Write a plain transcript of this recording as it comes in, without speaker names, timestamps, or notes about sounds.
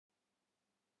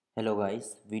Hello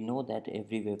guys, we know that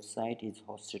every website is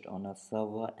hosted on a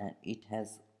server and it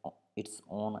has its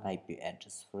own IP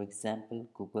address. For example,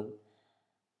 Google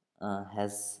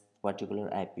has particular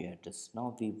IP address.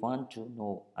 Now we want to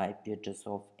know IP address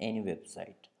of any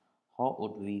website. How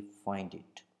would we find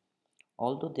it?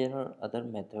 Although there are other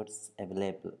methods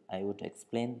available, I would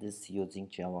explain this using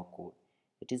Java code.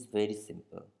 It is very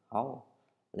simple. How?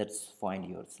 Let's find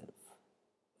yourself.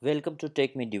 Welcome to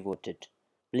Take Me Devoted.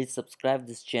 Please subscribe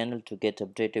this channel to get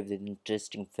updated with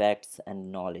interesting facts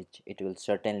and knowledge. It will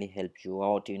certainly help you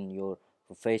out in your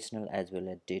professional as well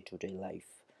as day-to-day life.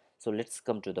 So let's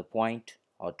come to the point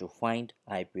how to find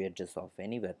IP address of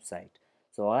any website.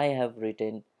 So I have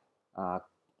uh,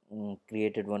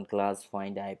 created one class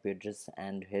find IP address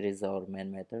and here is our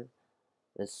main method.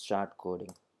 Let's start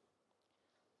coding.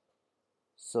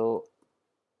 So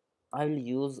I will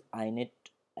use init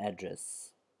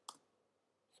address.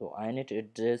 So init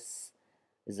address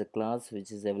is a class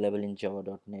which is available in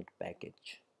java.net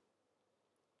package.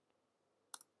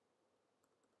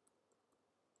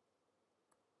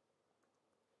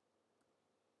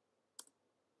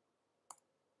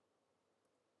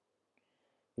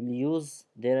 We'll use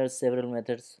there are several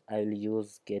methods. I will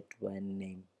use get when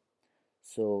name.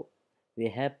 So we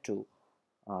have to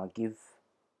give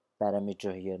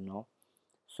parameter here now.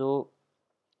 So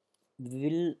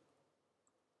we'll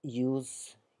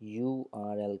use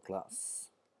URL class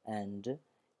and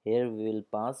here we will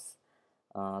pass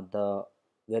the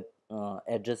web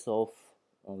address of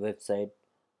website.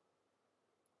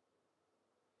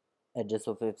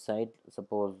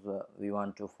 Suppose we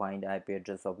want to find IP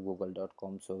address of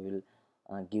google.com, so we'll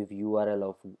give URL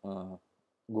of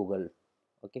Google.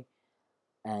 Okay,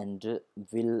 and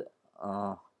we'll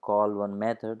call one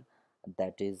method,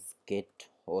 that is get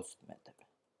host method.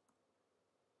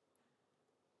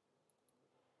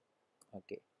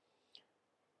 Okay,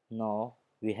 now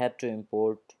we have to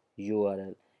import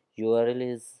URL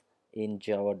is in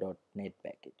java.net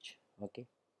package. Okay,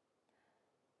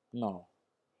 now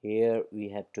here we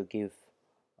have to give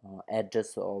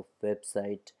address of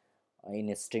website in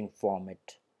a string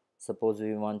format. Suppose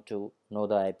we want to know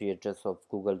the IP address of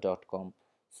google.com,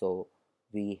 so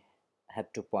we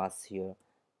have to pass here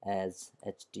as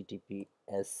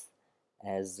https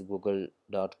as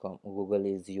google.com. Google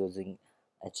is using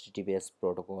https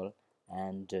protocol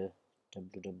and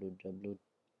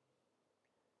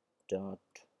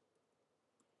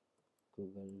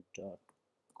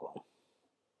www.google.com.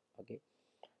 Okay,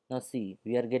 now see,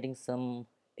 we are getting some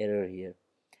error here.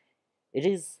 It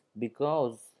is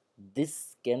because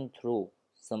this can throw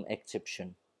some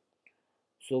exception,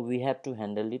 so we have to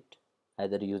handle it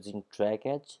either using try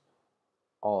catch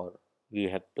or we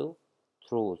have to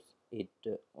throw it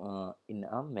in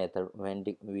a method. When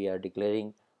we are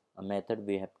declaring a method,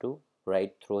 we have to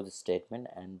write throw the statement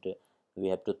and we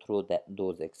have to throw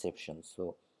those exceptions.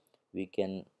 So we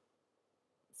can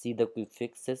see the quick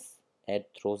fixes, add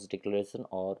throws declaration,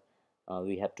 or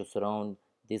we have to surround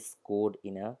this code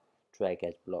in a try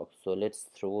catch block. So let's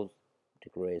throw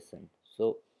declaration.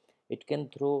 So it can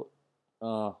throw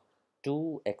uh,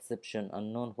 two exception,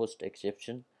 unknown host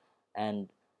exception and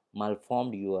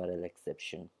malformed URL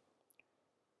exception.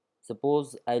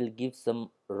 Suppose I'll give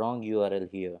some wrong URL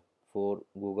here for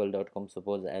google.com.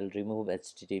 Suppose I'll remove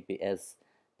https,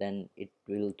 then it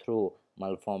will throw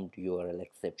malformed URL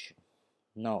exception.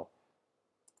 Now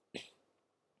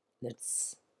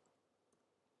let's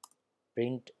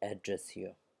print address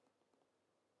here.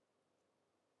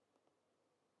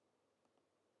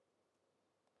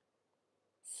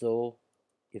 So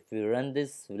if we run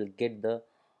this, we'll get the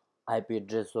IP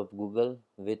address of Google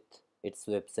with its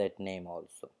website name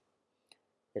also.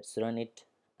 Let's run it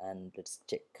and let's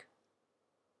check.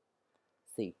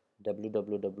 See,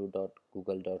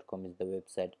 www.google.com is the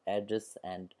website address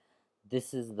and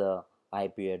this is the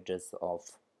IP address of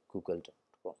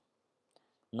google.com.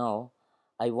 Now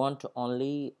I want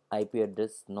only IP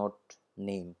address, not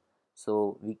name,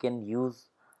 so we can use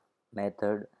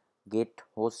method get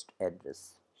host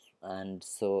address. And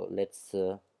so let's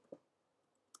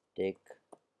take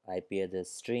IP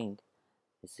address string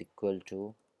is equal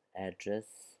to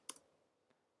address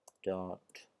dot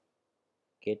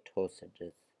get host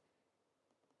address.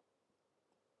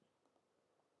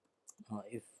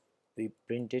 If we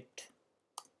print it,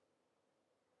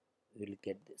 we'll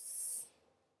get this.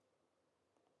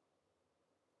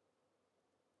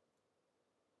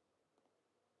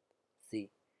 See,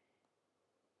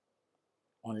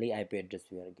 only IP address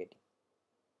we are getting.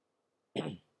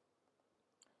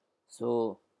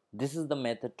 So this is the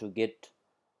method to get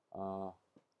uh,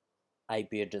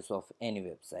 IP address of any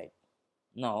website.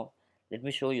 Now let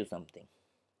me show you something.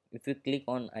 if you click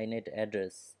on inet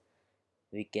address,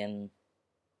 we can,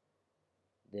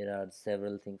 there are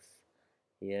several things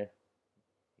here,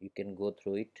 you can go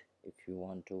through it if you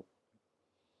want to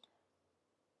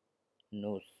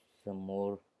know some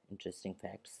more interesting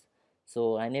facts.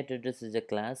 So inet address is a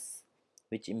class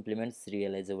which implements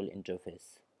serializable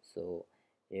interface. So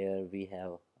here we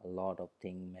have a lot of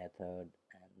thing, method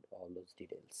and all those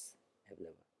details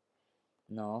available.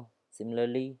 Now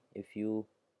similarly, if you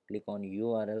click on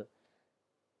URL,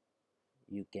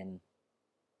 you can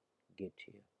get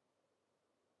here.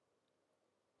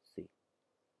 See,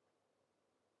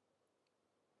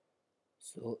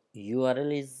 so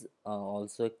URL is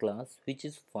also a class which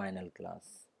is final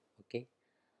class. Okay,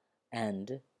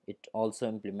 and it also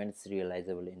implements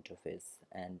serializable interface,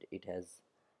 and it has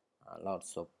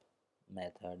lots of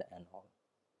method and all.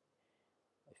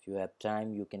 If you have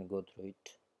time, you can go through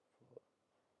it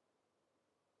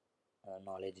for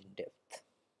knowledge in depth.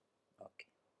 Okay,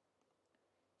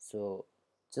 so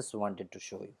just wanted to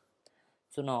show you.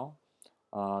 So now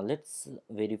let's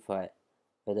verify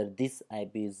whether this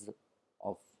IP is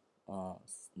of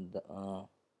the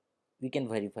we can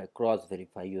verify, cross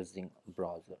verify using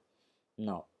browser.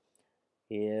 Now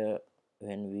here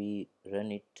when we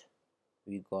run it,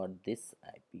 we got this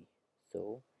IP.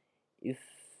 So if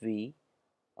we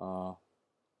uh,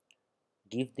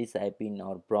 give this IP in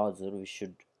our browser, we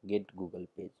should get Google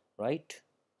page, right?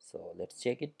 So let's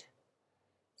check it.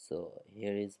 So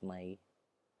here is my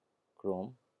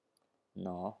Chrome.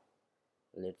 Now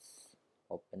let's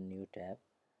open new tab,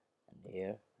 and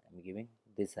here I'm giving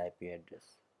this IP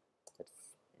address. Let's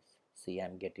see,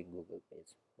 I'm getting Google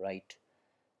page, right?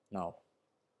 Now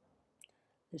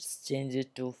let's change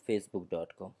it to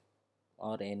facebook.com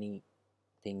or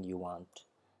anything you want,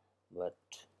 but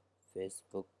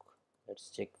Facebook, let's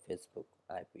check Facebook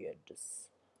IP address.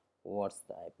 What's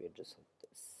the IP address of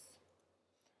this?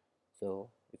 So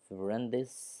if you run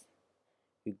this,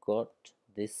 you got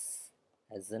this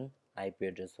as an IP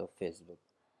address of Facebook.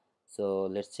 So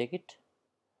let's check it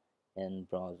in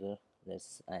browser.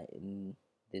 In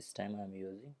this time I'm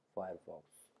using Firefox.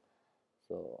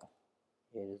 So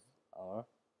here is our,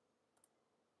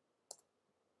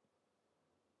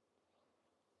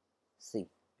 see,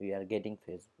 we are getting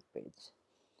Facebook page.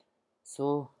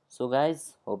 So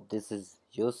guys, hope this is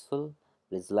useful.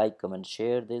 Please like, comment,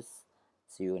 share this.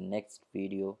 See you in next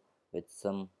video with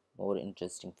some more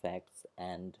interesting facts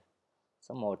and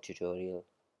some more tutorial,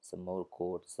 some more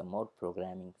code, some more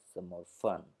programming, some more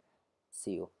fun.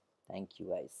 See you. Thank you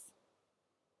guys.